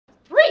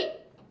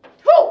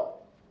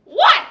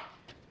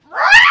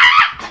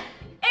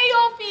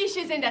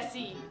in the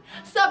sea.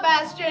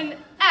 Sebastian,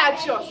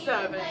 at your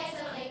service.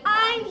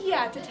 I'm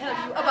here to tell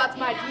you about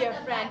my dear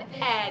friend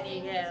Annie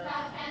Hill.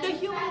 The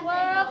human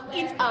world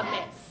is a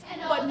mess,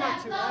 but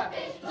not to her.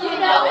 You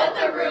know what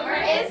the rumor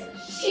is?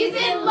 She's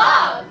in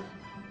love!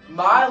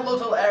 My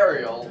little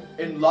Ariel,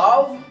 in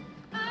love?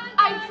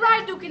 I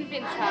tried to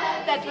convince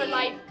her that her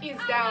life is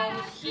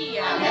down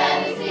here.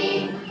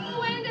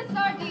 When the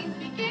sardines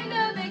begin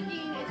to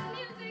making its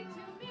music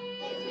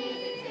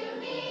to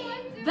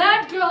me.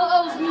 That girl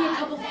owes me a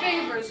couple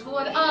favors for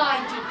what I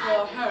did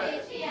for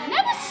her.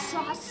 Never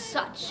saw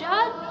such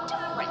a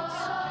difference.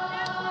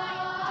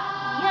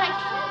 Yet I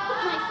can't put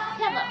my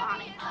feather on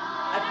it.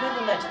 I've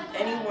never met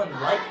anyone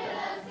like her.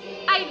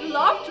 I'd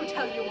love to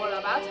tell you more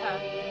about her,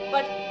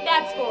 but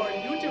that's for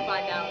you to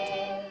find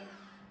out.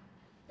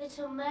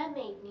 Little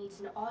Mermaid needs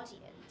an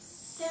audience.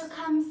 So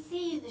come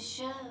see the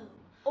show.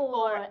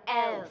 Or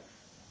else.